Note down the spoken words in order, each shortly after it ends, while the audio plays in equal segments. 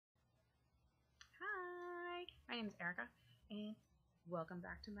name is Erica, and welcome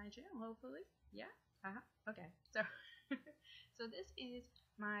back to my channel, hopefully. Yeah? Okay. So, so this is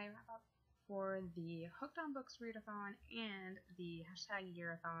my wrap-up for the Hooked on Books readathon and the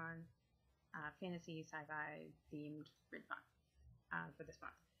 #ayearathon fantasy sci-fi themed readathon for this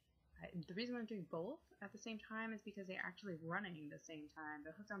month. The reason I'm doing both at the same time is because they're actually running the same time.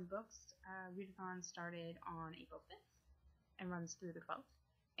 The Hooked on Books readathon started on April 5th and runs through the 12th,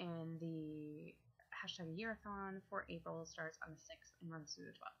 and the #ayearathon for April starts on the 6th and runs through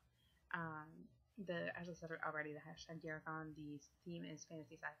the 12th. As I said already, the #ayearathon, the theme is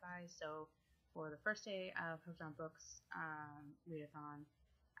fantasy sci-fi, so for the first day of Hooked on Books readathon,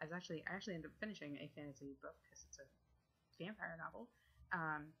 I actually ended up finishing a fantasy book because it's a vampire novel,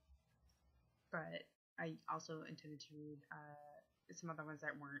 but I also intended to read some other ones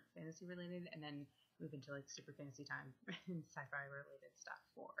that weren't fantasy related, and then move into like super fantasy time and sci-fi related stuff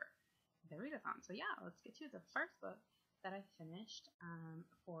for the readathon. So yeah, let's get to the first book that I finished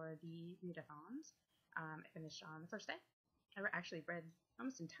for the readathons. I finished on the first day. I actually read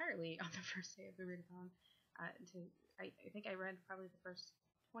almost entirely on the first day of the readathon. I think I read probably the first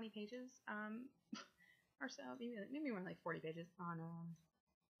 20 pages or so, maybe more like 40 pages on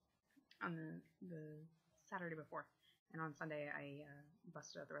the Saturday before, and on Sunday I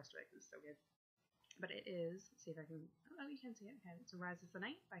busted out the rest of it because it's so good. But it is, let's see if I can, oh, you can see it. Okay, it's Rise of the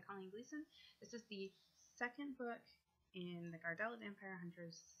Night by Colleen Gleason. This is the second book in the Gardella Vampire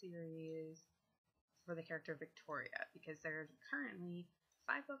Hunters series for the character Victoria, because there's currently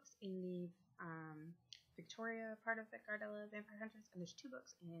 5 books in the Victoria part of the Gardella Vampire Hunters, and there's 2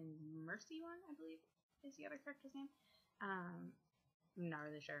 books in Mercy one, I believe is the other character's name. I'm not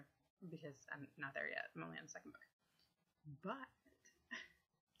really sure because I'm not there yet. I'm only on the second book. But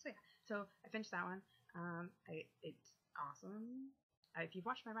so yeah, so I finished that one. It's awesome. If you've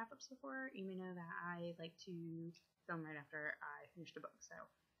watched my wrap-ups before, you may know that I like to film right after I finish the book, so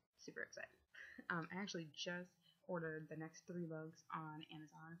super excited. I actually just ordered the next 3 books on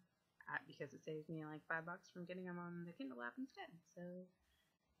Amazon because it saves me like $5 from getting them on the Kindle app instead. So,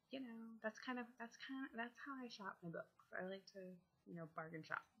 you know, that's how I shop my books. I like to, bargain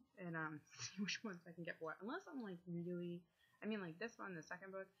shop and see which ones I can get for what. Unless I'm like really, like this one, the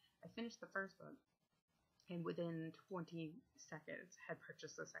second book, I finished the first book, and within 20 seconds had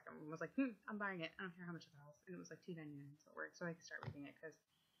purchased the second one. Was like, I'm buying it. I don't care how much it costs. And it was like $2.99, so it worked. So I could start reading it because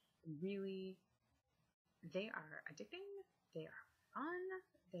really, they are addicting. They are fun.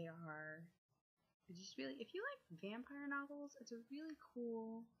 They are just really, if you like vampire novels, it's a really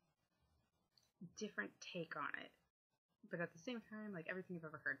cool, different take on it. But at the same time, like everything I've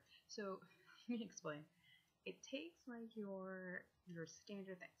ever heard. So let me explain. It takes like your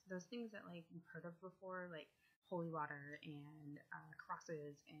standard things, those things that like you've heard of before, like holy water and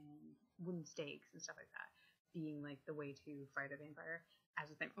crosses and wooden stakes and stuff like that, being like the way to fight a vampire as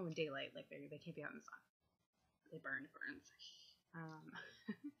a thing. Oh, and daylight, like they can't be out in the sun. They burn, it burns.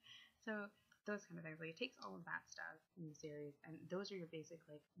 So those kind of things. Like it takes all of that stuff in the series, and those are your basic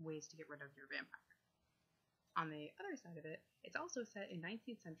like ways to get rid of your vampire. On the other side of it, it's also set in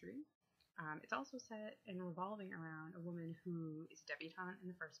 19th century. It's also set and revolving around a woman who is a debutante in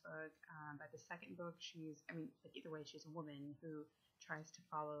the first book. By the second book, either way, she's a woman who tries to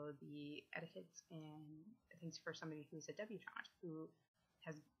follow the etiquettes and things for somebody who's a debutante, who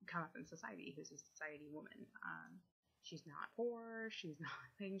has come up in society, who's a society woman. She's not poor, she's not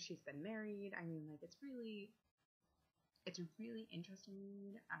she's been married. It's a really interesting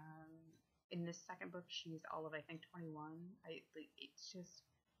read. In this second book, she's all of, I think, 21.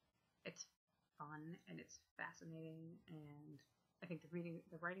 It's fun and it's fascinating, and I think the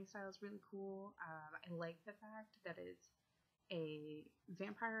writing style is really cool. I like the fact that it's a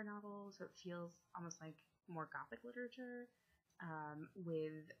vampire novel, so it feels almost like more gothic literature,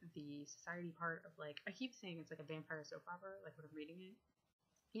 with the society part of like, I keep saying it's like a vampire soap opera, like when I'm reading it,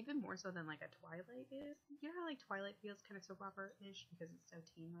 even more so than like a Twilight is. You know how like Twilight feels kind of soap opera-ish because it's so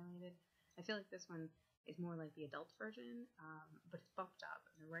teen related? I feel like this one is more like the adult version, but it's bumped up,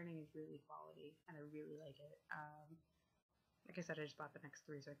 and the writing is really quality, and I really like it. Like I said, I just bought the next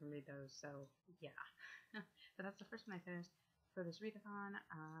 3 so I can read those, so yeah. But that's the first one I finished for this readathon,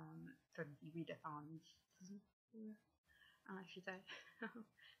 for the readathons, I should say.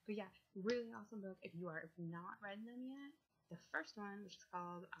 But yeah, really awesome book. If you've not read them yet, the first one, which is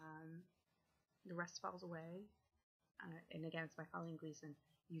called The Rest Falls Away, and again, it's by Colleen Gleason,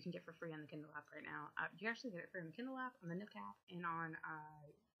 you can get for free on the Kindle app right now. You actually get it free on the Kindle app, on the Nook app, and on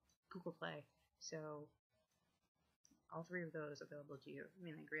Google Play. So all 3 of those available to you.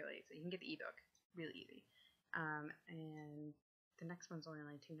 Really. So you can get the ebook really easy. And the next one's only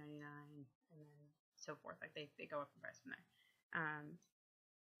like $2.99, and then so forth. Like they go up in price from there.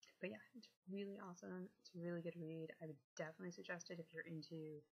 But yeah, it's really awesome. It's a really good read. I would definitely suggest it if you're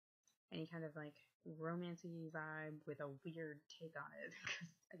into any kind of like romancy vibe with a weird take on it.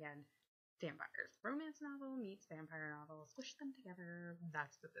 Because again, vampires. Romance novel meets vampire novel. Squish them together.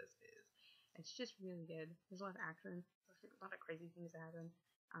 That's what this is. It's just really good. There's a lot of action. There's a lot of crazy things that happen.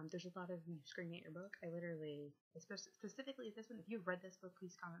 There's a lot of you screaming at your book. I literally, specifically this one, if you've read this book,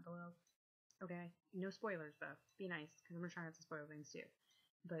 please comment below. Okay? No spoilers though. Be nice, because I'm going to try not to spoil things too.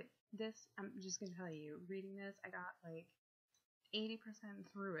 But this, I'm just going to tell you, reading this, I got like 80%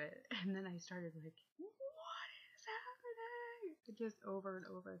 through it, and then I started like, what is happening? Just over and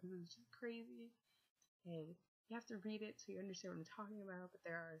over, and it was just crazy. And you have to read it so you understand what I'm talking about, but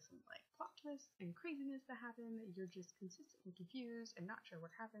there are some like plot twists and craziness that happen that you're just consistently confused and not sure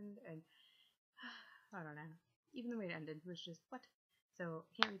what happened, and I don't know. Even the way it ended was just, what? So I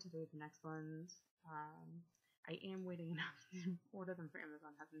can't wait to read the next ones. I am waiting enough to order them for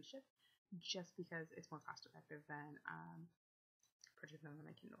Amazon, have them shipped, just because it's more cost effective than purchasing them on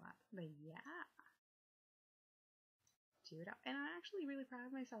my Kindle app. But yeah, do it up. And I'm actually really proud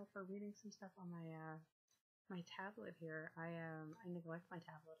of myself for reading some stuff on my my tablet here. I neglect my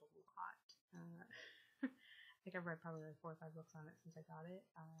tablet a lot. I think I've read probably like 4 or 5 books on it since I got it.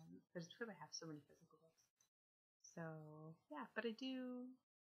 But it's because I have so many physical books. So yeah, but I do.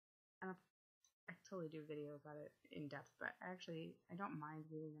 I totally do a video about it in depth, but I don't mind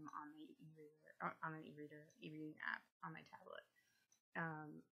reading them on my e-reading app on my tablet.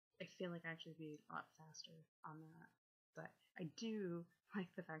 I feel like I actually read a lot faster on that, but I do like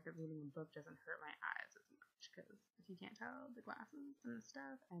the fact that reading a book doesn't hurt my eyes as much, because if you can't tell, the glasses and the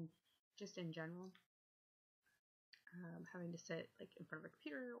stuff, and just in general, having to sit like in front of a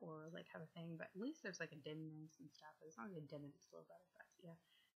computer or like have a thing, but at least there's like a dimness and stuff. As long as the dim, it's still better. But yeah,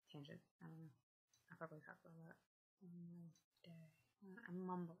 tangent. I'll probably talk about that another day. I'm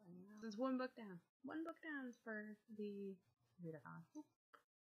mumbling. There's one book down. One book down for the readathon.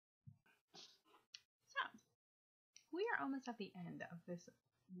 So, we are almost at the end of this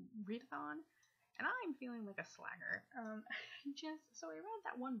readathon, and I'm feeling like a slagger. So I read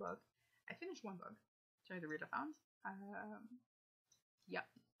that one book. I finished one book. Sorry, the readathons. Yep.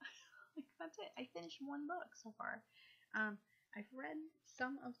 Like, that's it. I finished one book so far. I've read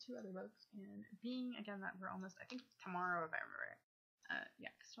some of 2 other books, and being, again, that we're almost, I think tomorrow, if I remember right.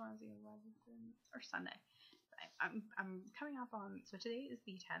 Yeah, because tomorrow's the 11th, or Sunday. I'm coming up on, so today is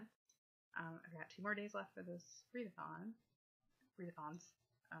the 10th. I've got 2 more days left for this readathons,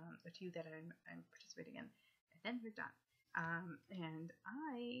 the 2 that I'm participating in, and then we're done. And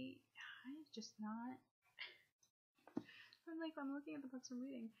I'm just not, I'm looking at the books I'm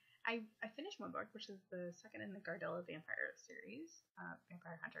reading. I finished one book, which is the second in the Gardella Vampire series,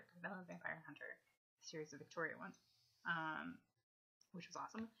 Gardella Vampire Hunter series, the Victoria one, which was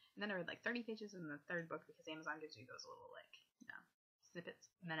awesome. And then I read like 30 pages in the 3rd book, because Amazon gives you those little snippets.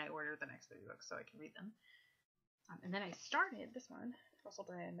 And then I ordered the next 3 books so I can read them. And then I started this one, Russell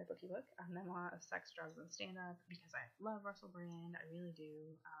Brand, my bookie book, a memoir of sex, drugs, and stand-up, because I love Russell Brand. I really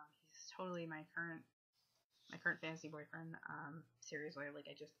do. He's totally my current fantasy boyfriend. Seriously, like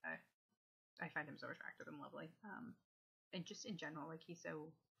I find him so attractive and lovely. And just in general, like he's just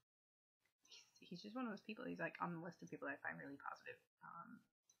one of those people. He's like on the list of people that I find really positive,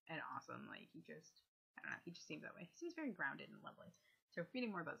 and awesome. Like I don't know, he just seems that way. He seems very grounded and lovely. So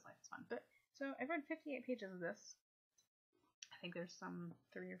reading more about his life is fun. But so I've read 58 pages of this. I think there's some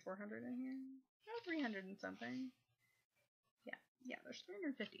 300 or 400 in here. No, 300 and something. Yeah, there's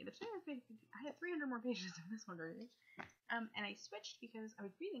 350. There's 350. I have 300 more pages of this one to read. And I switched because I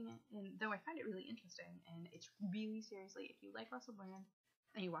was reading it, and though I find it really interesting, and it's really, seriously, if you like Russell Brand,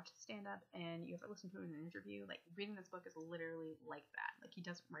 and you watch his stand-up, and you ever listen to him in an interview, like, reading this book is literally like that. Like, he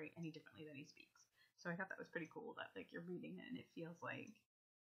doesn't write any differently than he speaks. So I thought that was pretty cool, that, like, you're reading it, and it feels like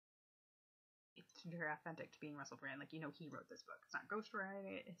it's very authentic to being Russell Brand. Like, you know, he wrote this book. It's not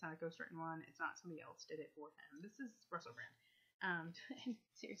ghostwritten. It's not a ghostwritten one. It's not somebody else did it for him. This is Russell Brand. And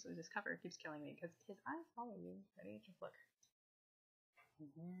seriously, this cover keeps killing me because his eyes follow you. Ready? Just look.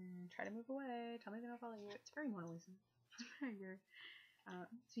 Try to move away. Tell me they don't follow you. It's very Mona Lisa. It's very weird.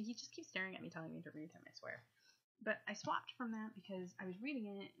 So he just keeps staring at me, telling me to read him, I swear. But I swapped from that because I was reading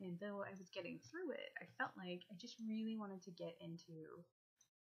it, and though I was getting through it, I felt like I just really wanted to get into,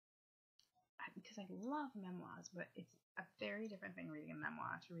 because I love memoirs, but it's a very different thing reading a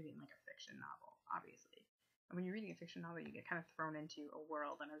memoir to reading like a fiction novel, obviously. And when you're reading a fiction novel, you get kind of thrown into a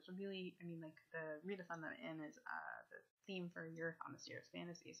world, and I was really, like, the readathon that I'm in is the theme for ayearathon this year is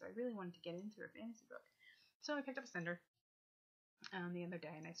fantasy, so I really wanted to get into a fantasy book. So I picked up Cinder the other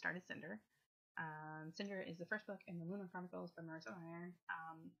day, and I started Cinder. Cinder is the first book in the Lunar Chronicles by Marissa Meyer.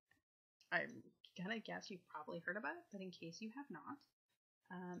 I'm gonna guess you've probably heard about it, but in case you have not,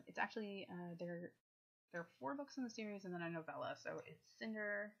 it's actually there are 4 books in the series and then a novella. So it's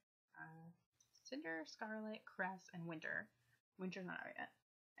Cinder, Scarlet, Cress, and Winter. Winter's not out yet.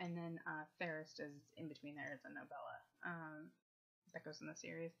 And then Fairest is in between there. It's a novella that goes in the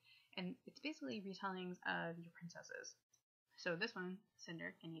series. And it's basically retellings of your princesses. So this one,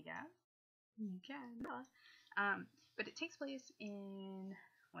 Cinder, can you guess? You can. But it takes place in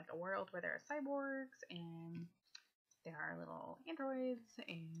like a world where there are cyborgs and there are little androids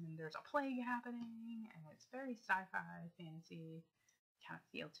and there's a plague happening and it's very sci-fi fantasy kind of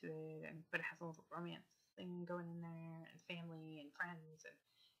feel to it, but it has a little romance thing going in there and family and friends, and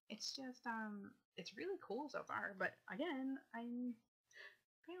it's just it's really cool so far. But again, I'm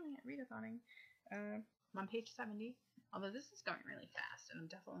failing at readathoning. I'm on page 70, although this is going really fast, and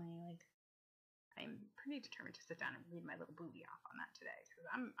I'm pretty determined to sit down and read my little booty off on that today because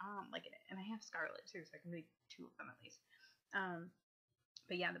I'm liking it, and I have Scarlet too, so I can read 2 of them at least.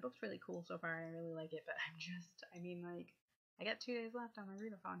 But yeah, the book's really cool so far, and I really like it. But I got 2 days left on my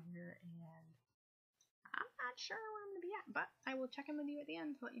readathon here, and I'm not sure where I'm gonna be at, but I will check in with you at the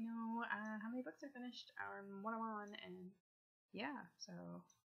end to let you know how many books I finished, what I'm on, and yeah, so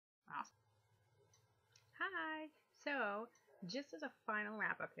awesome. Hi! So, just as a final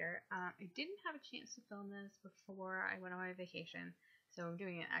wrap up here, I didn't have a chance to film this before I went on my vacation, so I'm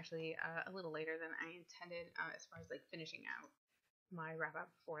doing it actually a little later than I intended as far as like finishing out my wrap up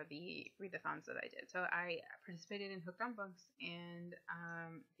for the readathons that I did. So I participated in Hooked on Books and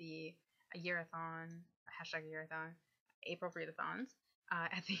the ayearathon, #ayearathon, April readathons.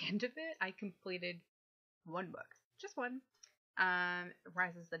 At the end of it, I completed 1 book, just one.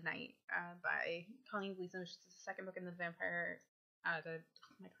 Rises the Night by Colleen Gleason, which is the 2nd book in the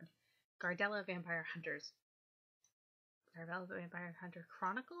Gardella Vampire Hunters. Gardella Vampire Hunter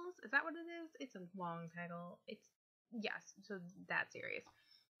Chronicles? Is that what it is? It's a long title. Yes, so that series.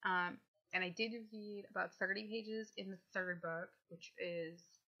 And I did read about 30 pages in the 3rd book, which is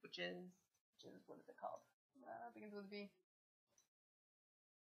what is it called? Begins with a B.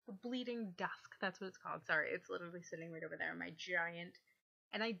 The Bleeding Dusk. That's what it's called. Sorry, it's literally sitting right over there in my giant,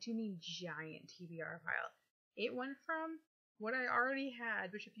 and I do mean giant TBR pile. It went from what I already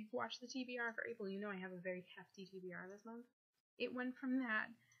had, which if you've watched the TBR for April, you know I have a very hefty TBR this month. It went from that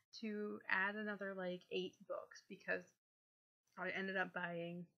to add another like 8 books because I ended up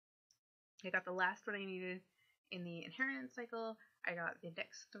buying. I got the last one I needed in the Inheritance cycle. I got the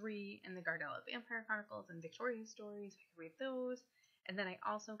next 3 in the Gardella Vampire Chronicles and Victoria's stories. I could read those, and then I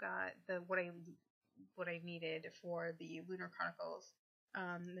also got what I needed for the Lunar Chronicles,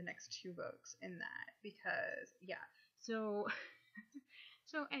 the next 2 books in that because yeah. So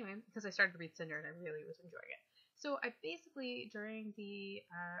anyway, because I started to read Cinder and I really was enjoying it. So I basically, during the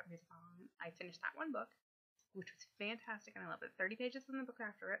readathon, I finished that 1 book, which was fantastic, and I loved it. 30 pages in the book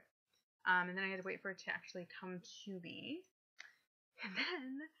after it. And then I had to wait for it to actually come to me. And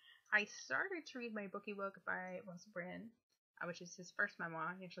then I started to read my bookie book by Russ Brand, which is his first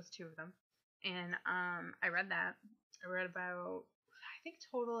memoir. He actually has 2 of them. And I read that. I read about, I think,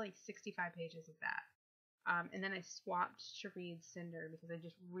 total like 65 pages of that. And then I swapped to read Cinder because I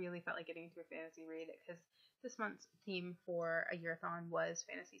just really felt like getting into a fantasy read because this month's theme for ayearathon was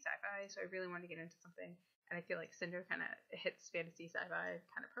fantasy sci-fi, so I really wanted to get into something, and I feel like Cinder kind of hits fantasy sci-fi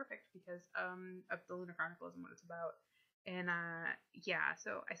kind of perfect because of the Lunar Chronicles and what it's about. And yeah,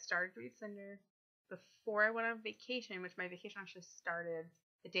 so I started to read Cinder before I went on vacation, which my vacation actually started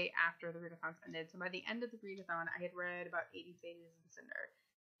the day after the readathons ended. So by the end of the readathon, I had read about 80 pages in Cinder,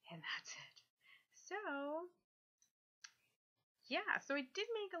 and that's it. So yeah, so I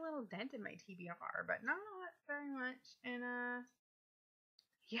did make a little dent in my TBR, but not very much. And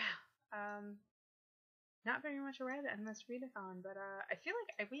yeah, not very much I read in this readathon, but I feel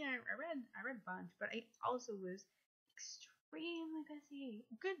like I read a bunch, but I also was extremely busy.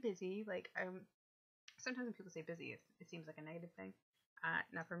 Good busy. Like sometimes when people say busy, it seems like a negative thing.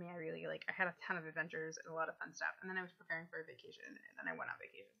 Now for me, I had a ton of adventures and a lot of fun stuff, and then I was preparing for a vacation, and then I went on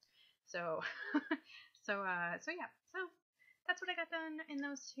vacation. So so yeah, so that's what I got done in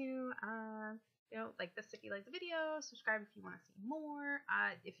those 2. Like this if you like the video, subscribe if you want to see more.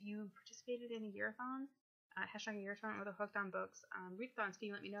 If you participated in a yearathon, #ayearathon or the Hooked on Books readathons, can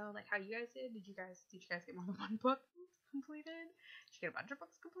you let me know like how you guys did? Did you guys get more than 1 book completed? Did you get a bunch of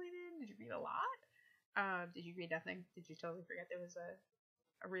books completed? Did you read a lot? Did you read nothing? Did you totally forget there was a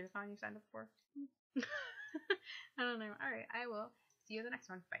readathon you signed up for? I don't know. Alright, I will see you in the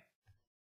next one. Bye.